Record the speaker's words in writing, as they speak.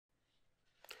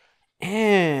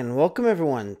And welcome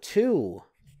everyone to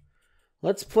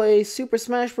Let's Play Super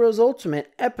Smash Bros.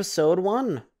 Ultimate Episode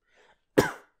 1.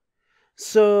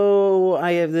 So,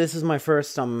 this is my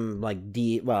first,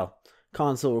 console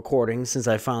recording since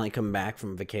I finally come back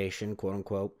from vacation, quote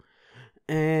unquote.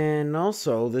 And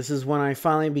also, this is when I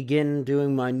finally begin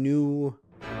doing my new...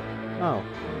 Oh,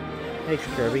 hey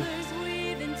Kirby.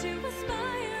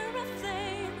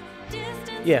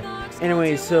 Yeah.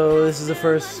 Anyway, so this is the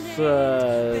first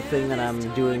thing that I'm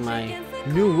doing my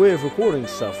new way of recording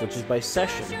stuff, which is by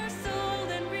session.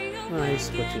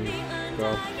 Nice,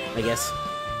 girl, I guess.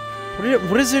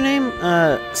 What is her name?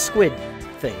 Squid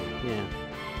thing, yeah.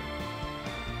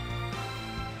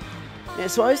 Yeah,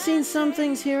 so I've seen some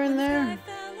things here and there.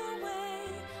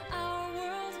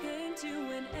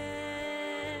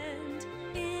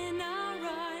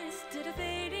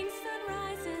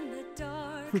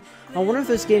 I wonder if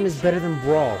this game is better than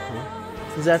Brawl, huh?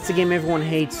 Because that's the game everyone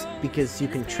hates because you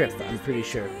can trip, I'm pretty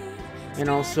sure. And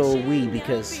also Wii,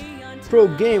 because pro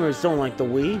gamers don't like the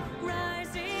Wii.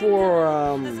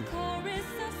 For,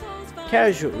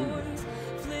 casuals,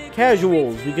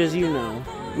 because you know,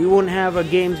 we wouldn't have a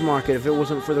games market if it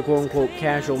wasn't for the quote-unquote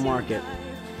casual market.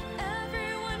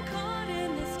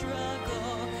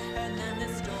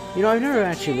 You know, I've never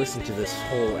actually listened to this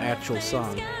whole actual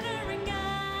song.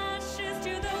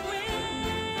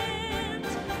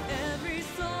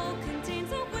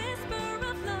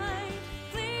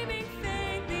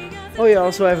 Oh yeah,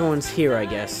 also everyone's here, I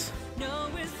guess.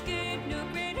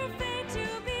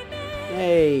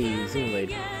 Hey,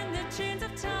 Xenoblade.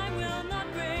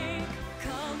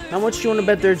 How much do you want to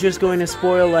bet they're just going to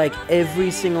spoil, like,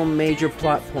 every single major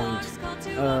plot point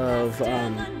of,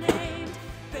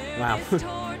 wow,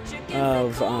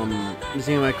 of,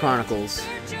 Xenoblade Chronicles?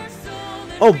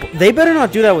 Oh, they better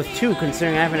not do that with 2,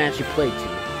 considering I haven't actually played 2.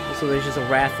 Also, there's just a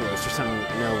Rathalos for some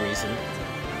no reason.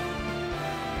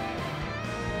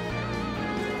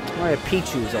 Oh yeah,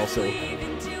 Pichu's also thing.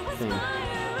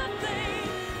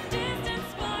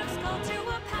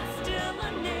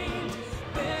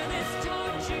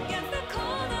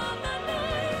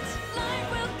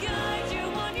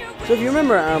 So if you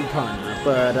remember, pun,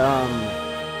 but,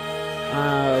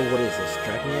 what is this,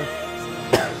 Dragon?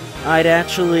 I'd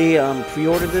actually,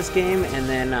 pre-ordered this game, and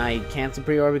then I canceled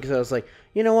pre-order because I was like,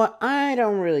 you know what, I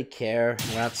don't really care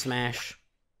about Smash.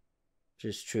 Which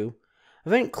is true.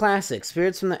 Event Classic.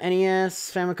 Spirits from the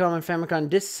NES, Famicom, and Famicom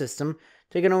Disk System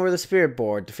taking over the Spirit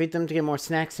Board. Defeat them to get more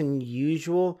snacks than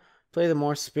usual. Play the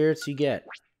more spirits you get.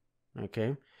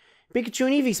 Okay. Pikachu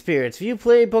and Eevee Spirits. If you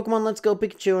played Pokemon Let's Go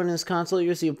Pikachu on this console, you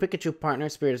receive a Pikachu partner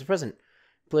spirit as a present.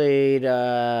 Played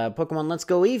Pokemon Let's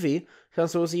Go Eevee,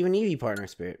 console will receive an Eevee partner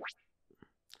spirit.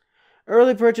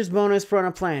 Early purchase bonus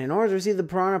Piranha Plant. In order to receive the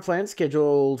Piranha Plant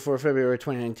scheduled for February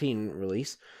 2019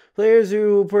 release, players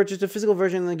who purchased a physical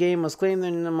version of the game must claim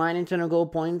their My Nintendo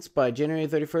Gold points by January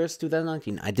 31st,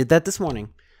 2019. I did that this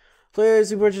morning. Players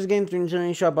who purchase the game through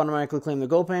Nintendo eShop automatically claim their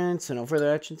Gold points, and no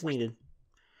further actions needed.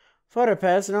 Fighter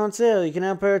Pass are on sale. You can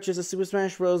now purchase a Super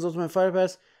Smash Bros. Ultimate Fighter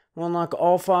Pass and unlock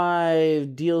all 5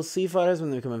 DLC fighters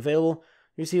when they become available.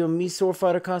 You receive a Mesaur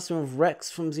fighter costume of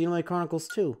Rex from Xenoblade Chronicles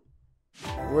 2.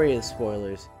 Where are the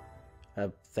spoilers?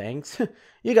 Thanks.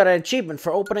 You got an achievement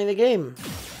for opening the game.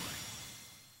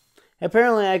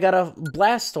 Apparently, I got a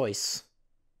Blastoise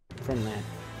from that.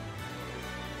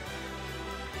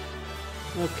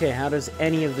 Okay, how does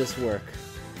any of this work?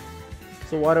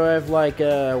 So why do I have, like,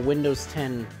 a Windows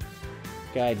 10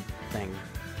 guide thing?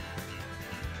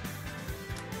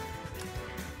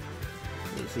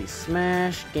 Let's see.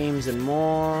 Smash, games and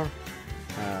more.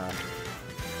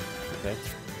 Okay.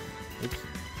 Oops.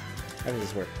 How does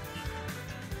this work?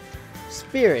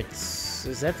 Spirits.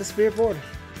 Is that the spirit board?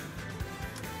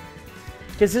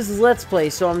 Because this is Let's Play,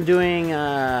 so I'm doing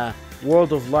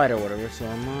World of Light or whatever, so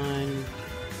I'm on...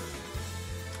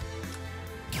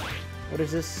 What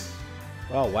is this?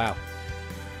 Oh, wow.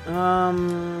 I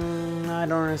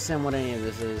don't understand what any of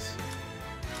this is.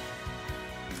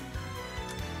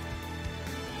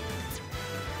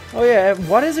 Oh yeah,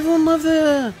 why does everyone love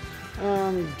the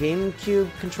GameCube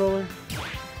controller?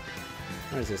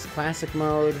 What is this? Classic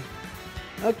mode.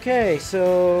 Okay,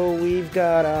 so we've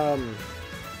got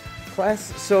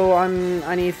so I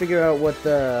need to figure out what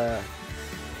the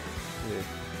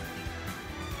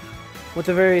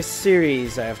various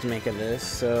series I have to make of this.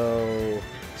 So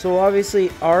obviously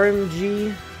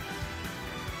RMG,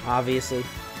 obviously,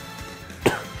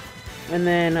 and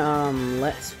then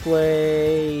Let's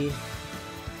Play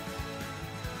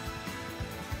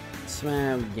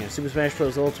Super Smash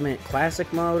Bros. Ultimate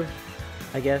Classic mode,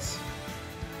 I guess.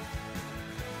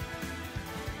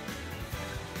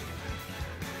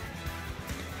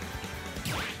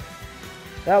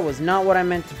 That was not what I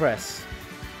meant to press.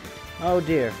 Oh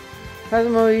dear. As the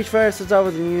mode each fighter starts off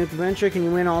with a new adventure, can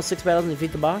you win all 6 battles and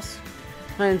defeat the boss?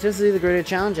 High intensity, the greater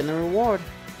challenge, and the reward.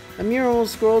 A mural will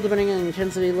scroll depending on the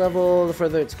intensity level. The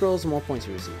further it scrolls, the more points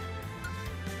you receive.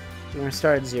 I'm going to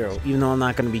start at 0, even though I'm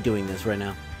not going to be doing this right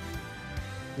now.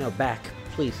 No, back,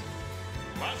 please.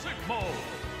 Classic mode.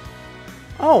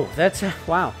 Oh, that's...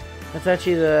 wow. That's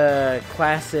actually the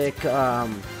classic, the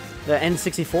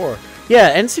N64.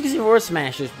 Yeah, N64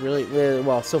 Smash is really,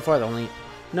 well, so far the only...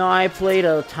 No, I played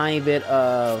a tiny bit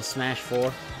of Smash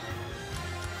 4.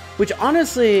 Which,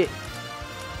 honestly...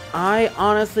 I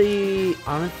honestly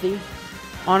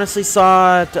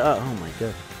thought... oh my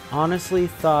god. Honestly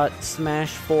thought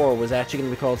Smash 4 was actually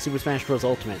going to be called Super Smash Bros.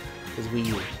 Ultimate. Because Wii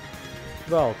U.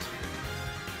 Vault.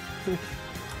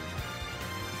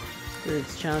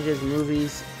 It's challenges,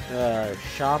 movies,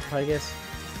 shop, I guess.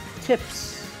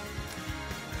 Tips.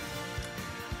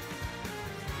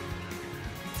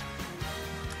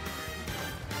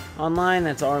 Online,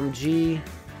 that's RMG.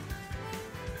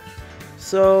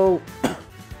 So,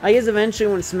 I guess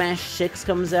eventually when Smash 6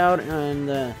 comes out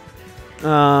and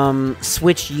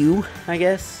Switch U, I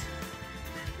guess.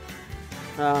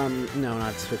 No,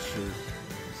 not Switch U.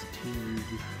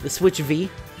 The Switch V.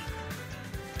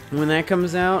 When that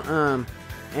comes out,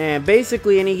 and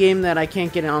basically any game that I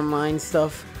can't get online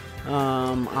stuff,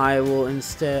 I will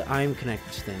instead... I'm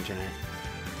connected to the internet.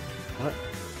 What?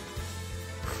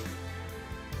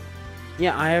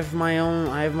 Yeah, I have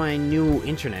my new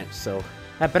internet, so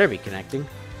that better be connecting.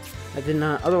 That did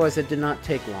not, otherwise it did not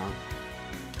take long.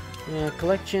 Yeah,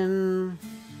 collection...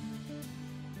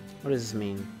 What does this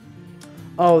mean?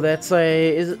 Oh, that's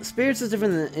spirits is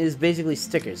different than, is basically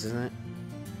stickers, isn't it?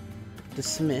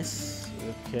 Dismiss.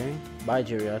 Okay. Bye,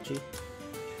 Jiriachi.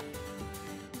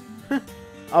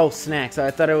 Oh, snacks.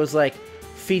 I thought it was like,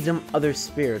 feed them other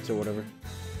spirits or whatever.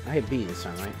 I hit B this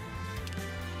time, right?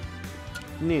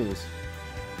 News.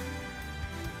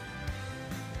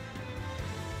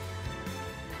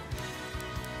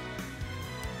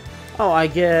 Oh, I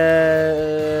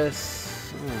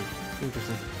guess... Oh,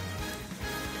 interesting.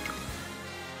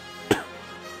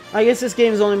 I guess this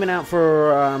game's only been out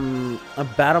for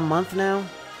about a month now.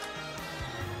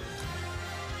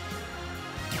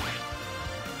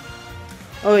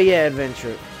 Oh yeah,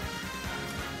 adventure.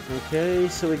 Okay,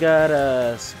 so we got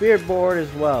a spirit board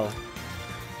as well.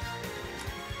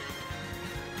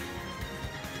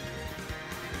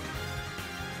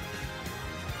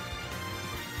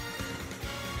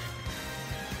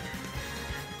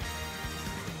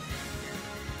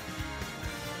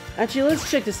 Actually, let's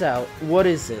check this out. What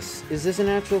is this? Is this an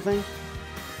actual thing?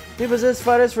 You possess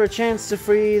fighters for a chance to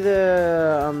free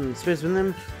the spirits with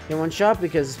them in one shot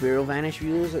because the spirit will vanish if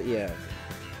you lose it. Yeah.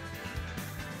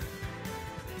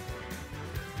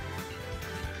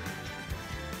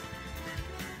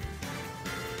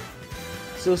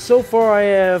 So far I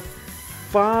have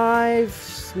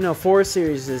 4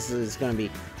 series. This is gonna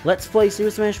be Let's Play Super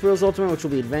Smash Bros. Ultimate, which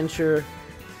will be Adventure.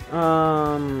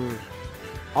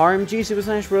 RMG Super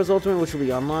Smash Bros. Ultimate, which will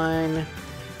be online.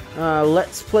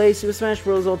 Let's Play Super Smash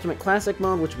Bros. Ultimate Classic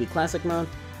Mode, which will be Classic Mode.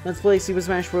 Let's Play Super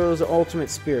Smash Bros. Ultimate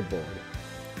Spirit Board.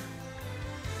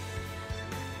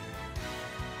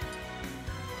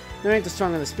 The rank the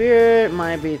stronger the spirit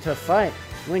might be a tough fight.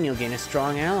 When you'll gain a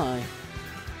strong ally.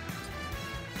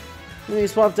 When you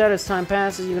swapped out as time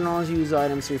passes, you can always use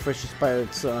items to refresh your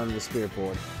spirits on the spirit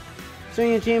board.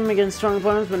 Swing your team against strong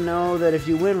opponents, but know that if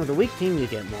you win with a weak team, you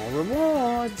get more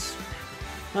rewards.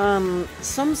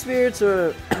 Some spirits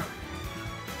are...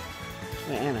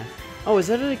 Wait, Anna. Oh, is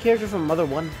that a character from Mother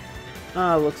 1?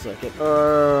 Looks like it.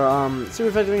 Or, super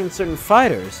effective against certain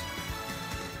fighters.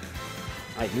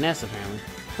 Like Ness, apparently.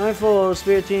 Mindful of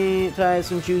spirit team types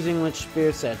when choosing which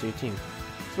spirits to add to your team.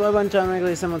 Swap button time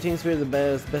regularly assemble team spirit with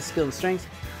the best skill and strength,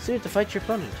 suited to fight your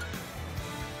opponent.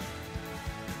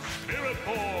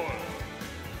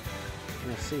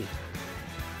 Let's see.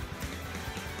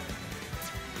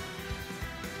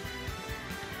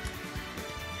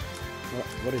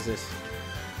 What is this?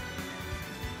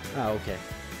 Oh, okay.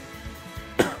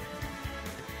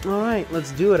 Alright,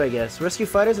 let's do it, I guess. Rescue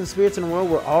fighters and spirits in a world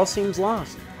where all seems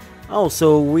lost. Oh,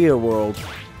 so real world.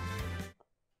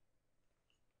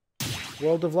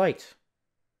 World of Light.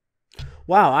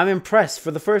 Wow, I'm impressed.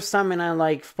 For the first time in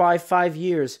like 5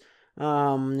 years,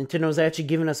 Nintendo's actually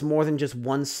given us more than just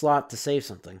one slot to save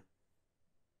something.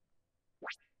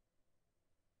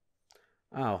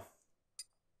 Oh.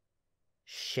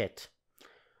 Shit.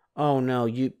 Oh no,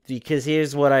 because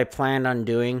here's what I planned on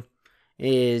doing.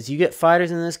 Is you get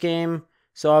fighters in this game,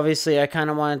 so obviously I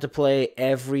kind of wanted to play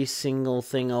every single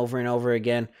thing over and over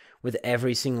again with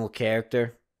every single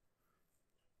character.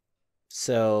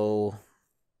 So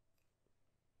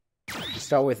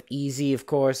start with easy, of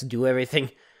course, do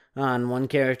everything on one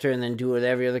character, and then do it with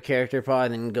every other character,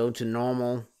 probably, then go to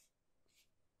normal.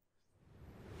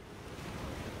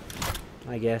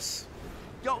 I guess.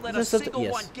 Don't let a single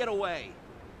one get away.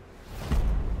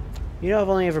 You know, I've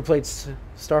only ever played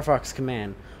Star Fox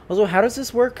Command. Also, how does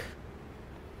this work?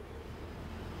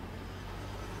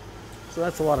 So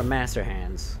that's a lot of master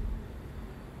hands.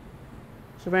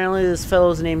 So apparently this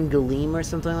fellow's named Gleam or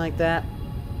something like that.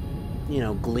 You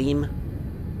know, Gleam.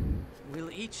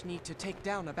 We'll each need to take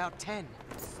down about 10.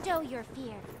 Stow your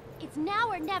fear. It's now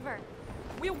or never.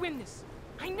 We'll win this.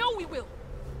 I know we will.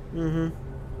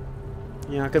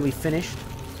 Mm-hmm. You're not gonna be finished.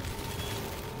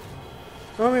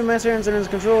 Army master hands under his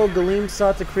control, Gleam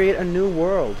sought to create a new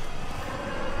world.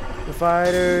 The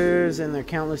fighters and their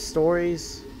countless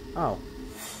stories. Oh.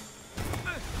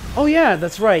 Oh yeah,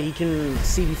 that's right. He can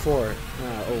see before.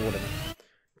 Oh, whatever.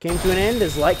 Came to an end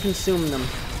as light consumed them.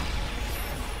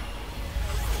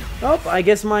 Oh, I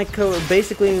guess my code,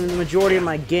 basically the majority of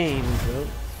my game,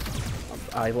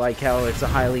 I like how it's a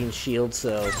Hylian shield,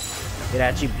 so it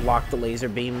actually blocked the laser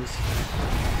beams.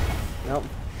 Nope.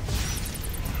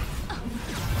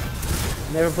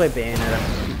 Never played Bayonetta.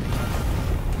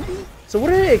 So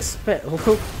what did I expect?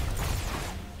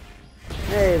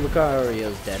 Hey,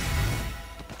 Lucario's dead.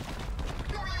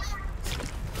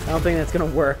 I don't think that's gonna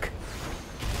work.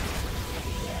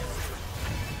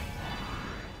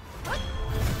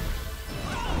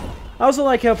 I also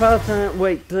like how Palutena.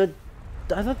 Wait,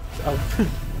 I thought. Oh,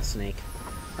 snake.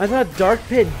 I thought Dark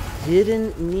Pit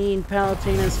didn't need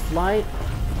Palutena's flight.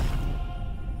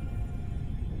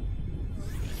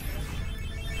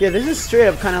 Yeah, this is straight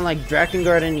up kind of like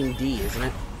Drakengard ending D, isn't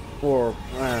it? Or,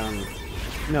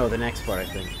 no, the next part, I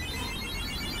think.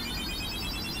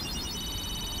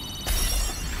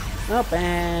 Up,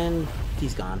 and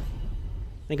he's gone.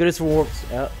 Thank goodness for warps.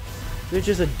 There's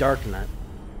just a dark nut.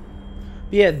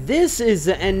 But yeah, this is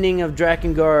the ending of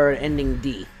Drakengard ending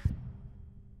D.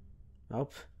 Oh.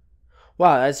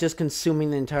 Wow, that's just consuming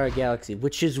the entire galaxy,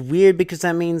 which is weird because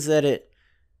that means that it...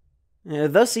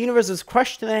 thus the universe was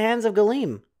crushed in the hands of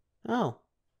Gleam. Oh.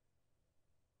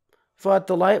 Fought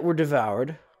the light were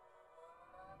devoured.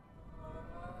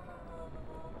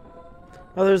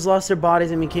 Others lost their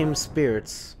bodies and became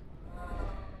spirits.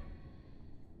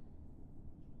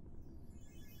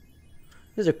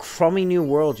 This is a crummy new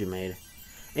world you made.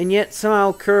 And yet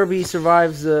somehow Kirby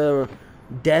survives the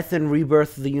death and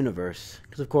rebirth of the universe.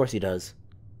 Because of course he does.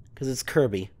 Because it's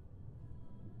Kirby.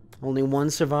 Only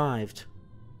one survived.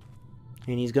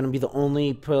 And he's going to be the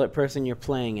only person you're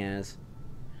playing as.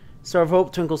 Star of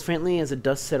Hope twinkles faintly as the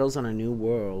dust settles on a new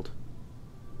world.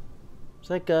 It's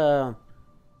like a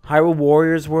Hyrule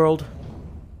Warriors world.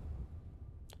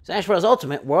 Smash Bros.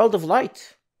 Ultimate World of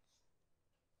Light.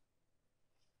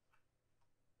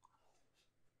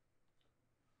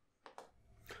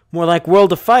 More like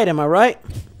World of Fight, am I right?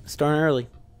 Starting early.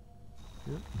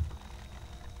 Yep.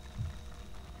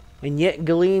 And yet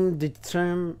Gleam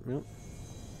determined... Nope.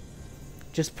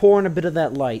 Just pouring a bit of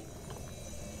that light.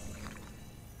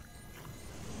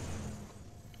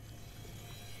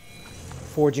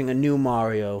 Forging a new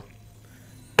Mario.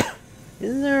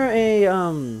 Isn't there a,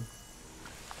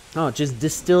 Oh, just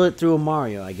distill it through a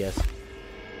Mario, I guess.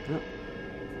 Yep.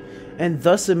 And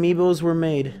thus amiibos were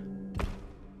made.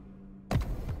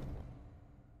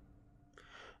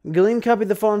 Gleam copied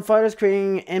the fallen fighters,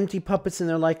 creating empty puppets in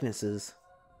their likenesses.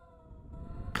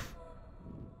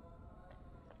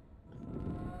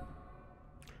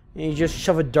 And you just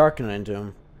shove a darkener into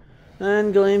him.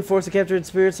 And Gleam forced the captured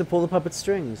spirits to pull the puppet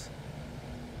strings.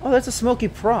 Oh, that's a Smoky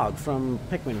Prog from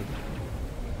Pikmin.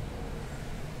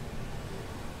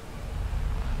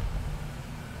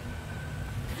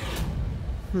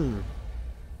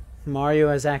 Mario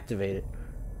has activated.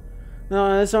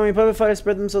 No, this army puppet fighters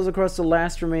spread themselves across the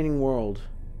last remaining world.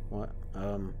 What?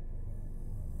 Can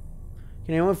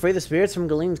anyone free the spirits from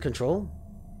Gleam's control?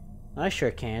 I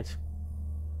sure can't. Is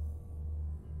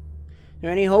there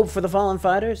any hope for the fallen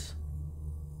fighters?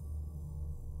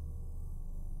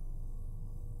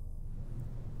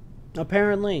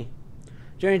 Apparently.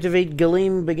 Journey to defeat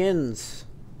Gleam begins.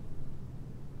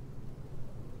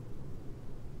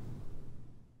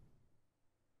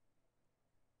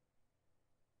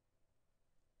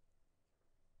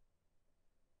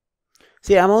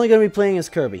 See, I'm only going to be playing as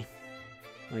Kirby.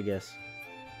 I guess.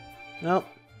 Nope.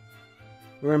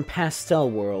 We're in Pastel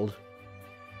World.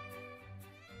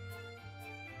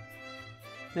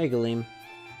 Hey, Gleam.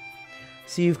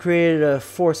 See, you've created a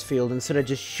force field instead of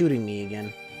just shooting me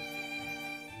again.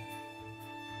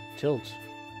 Tilt.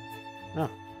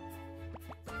 Oh.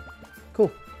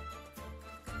 Cool.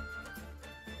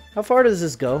 How far does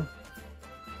this go?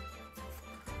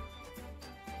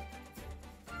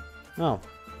 Oh.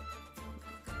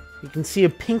 You can see a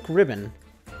pink ribbon.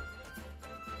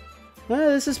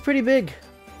 This is pretty big.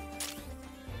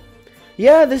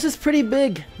 Yeah, this is pretty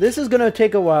big. This is gonna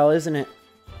take a while, isn't it?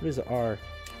 What is R?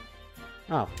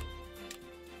 Oh.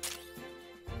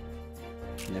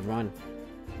 Never mind.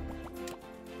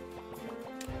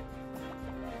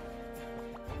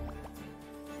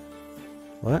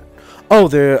 What? Oh,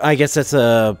 there. I guess that's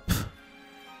a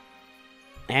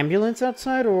ambulance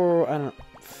outside, or I don't.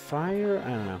 Fire? I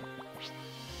don't know.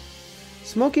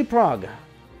 Smoky Prog.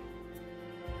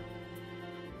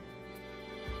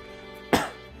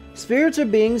 Spirits are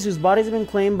beings whose bodies have been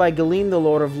claimed by Galeem, the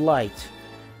Lord of Light.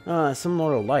 Some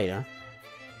Lord of Light, huh?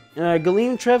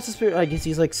 Galeem traps the spirit. I guess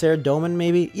he's like Sarah Doman,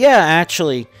 maybe? Yeah,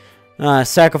 actually.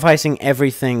 Sacrificing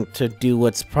everything to do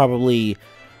what's probably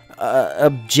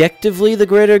objectively the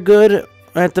greater good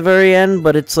at the very end,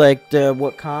 but it's like,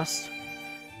 what cost?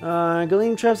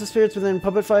 Galeem traps the spirits within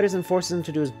puppet fighters and forces them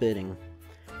to do his bidding.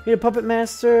 Be a puppet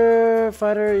master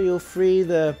fighter, you'll free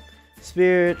the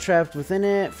spirit trapped within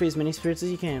it. Free as many spirits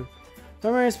as you can.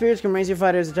 Primary spirits can raise your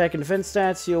fighter's attack and defense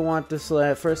stats. You'll want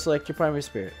to first select your primary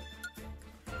spirit.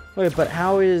 Wait, but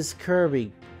how is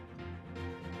Kirby?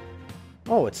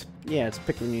 Oh, it's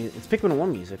Pikmin. It's Pikmin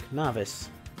 1 music. Novice.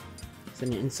 Is that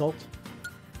an insult?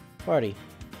 Party.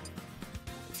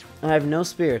 I have no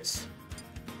spirits.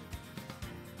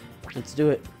 Let's do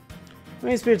it. How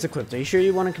many spirits equipped? Are you sure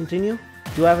you want to continue?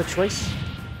 Do I have a choice?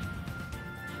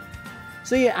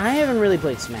 So yeah, I haven't really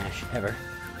played Smash, ever.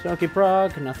 Smoky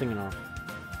Prog, nothing at all.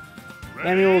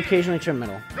 And we will occasionally trim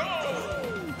metal.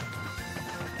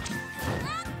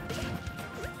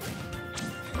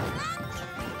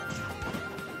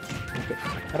 Okay.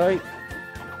 How do I...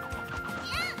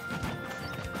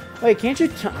 Wait, can't you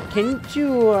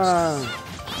oh,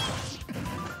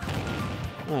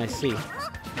 I see.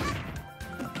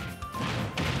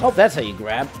 Oh, that's how you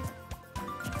grab.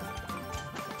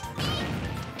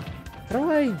 How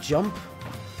do I jump?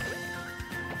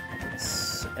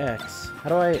 It's X. How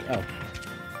do I... Oh.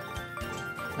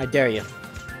 I dare you.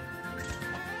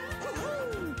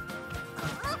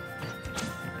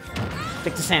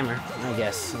 Pick this hammer, I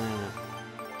guess.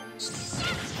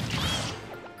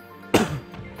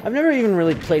 I've never even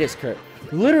really played as Kurt.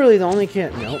 Literally the only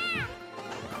Nope.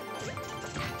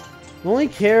 The only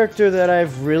character that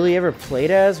I've really ever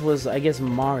played as was, I guess,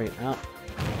 Mario. Oh.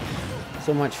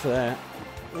 So much for that.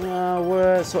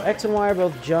 So X and Y are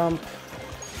both jump.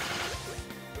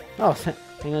 Oh,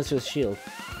 hang on to his shield.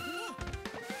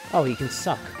 Oh, he can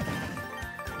suck.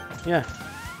 Yeah,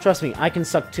 trust me, I can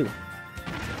suck too.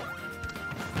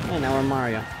 And now we're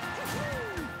Mario.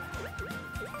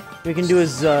 We can do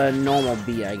his normal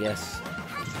B, I guess.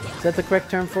 Is that the correct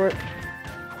term for it?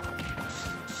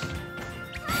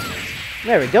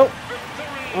 There we go.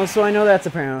 Oh, so I know that's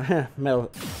apparently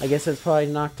metal. I guess that's probably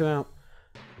knocked him out.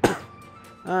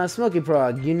 Smoky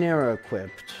Prog, Unera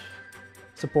equipped.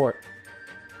 Support.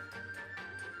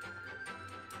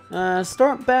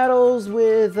 Start battles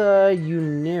with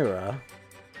Unera.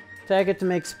 Tag it to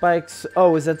make spikes.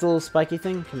 Oh, is that the little spiky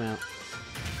thing? Come out.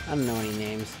 I don't know any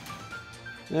names.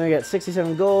 Then we got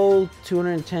 67 gold,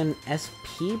 210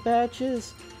 SP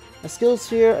badges, a skill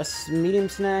sphere, a medium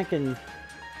snack, and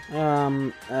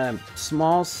a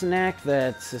small snack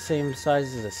that's the same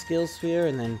size as a skill sphere,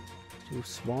 and then 2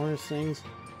 smaller things.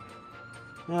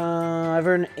 I've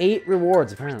earned 8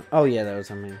 rewards, apparently. Oh, yeah, that was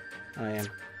something. Oh, yeah.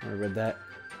 I read that.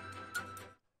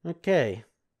 Okay.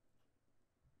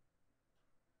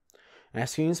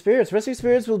 Rescuing spirits. Rescue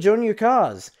spirits will join your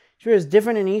cause. Spirit is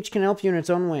different and each can help you in its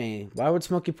own way. Why would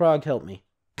Smoky Prog help me?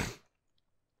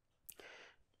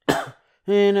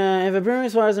 And if a primary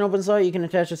spot is an open slot, you can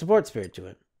attach a support spirit to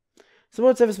it.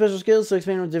 Supports have a special skill, so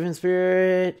expanding with different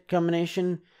spirit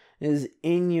combination is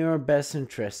in your best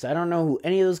interest. I don't know who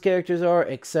any of those characters are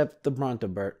except the Bronto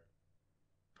Bert.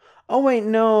 Oh wait,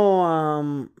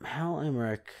 no, Hal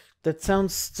Emmerich. That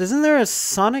sounds... Isn't there a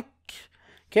Sonic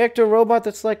character robot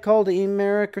that's like called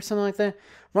Emmerich or something like that?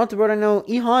 Bronto Bert, I know.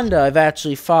 E-Honda I've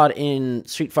actually fought in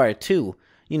Street Fighter 2,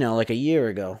 you know, like a year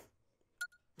ago.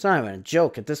 It's not even a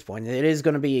joke at this point. It is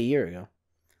going to be a year ago.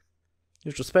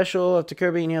 Neutral special, after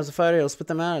Kirby and he has a fighter, he'll spit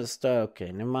them out. Just,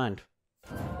 okay, never mind.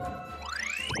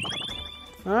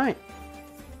 Alright.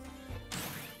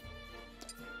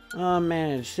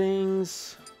 Manage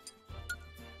things.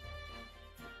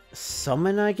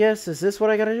 Summon, I guess? Is this what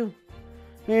I gotta do?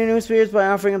 Your new spirits by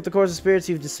offering up the course of spirits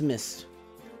you've dismissed.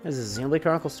 Is this Xenoblade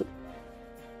Chronicles 2?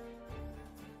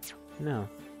 No.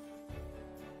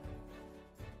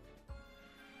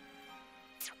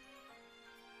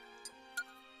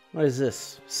 What is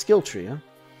this? Skill tree, huh?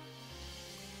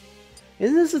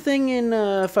 Isn't this a thing in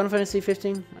Final Fantasy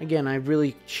 15? Again, I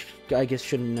guess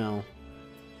shouldn't know.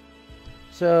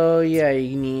 So yeah,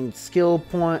 you need skill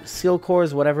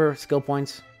cores, whatever, skill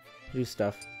points, to do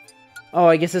stuff. Oh,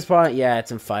 I guess it's probably, yeah,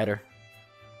 it's in fighter.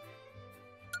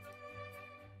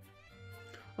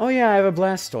 Oh yeah, I have a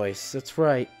Blastoise. That's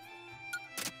right.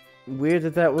 Weird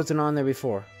that that wasn't on there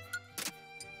before.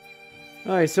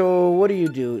 Alright, so what do you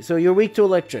do? So you're weak to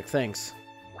electric, thanks.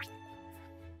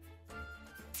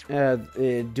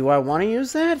 Do I want to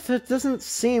use that? That doesn't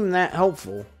seem that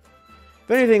helpful.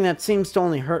 If anything, that seems to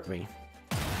only hurt me.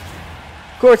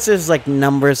 Of course, there's like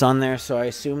numbers on there, so I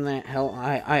assume that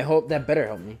I hope that better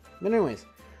help me. But anyways,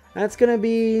 that's gonna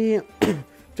be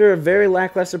after a very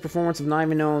lackluster performance of not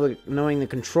even knowing the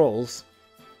controls.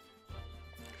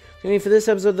 For this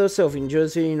episode, though, so if you enjoyed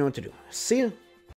this video, you know what to do. See ya!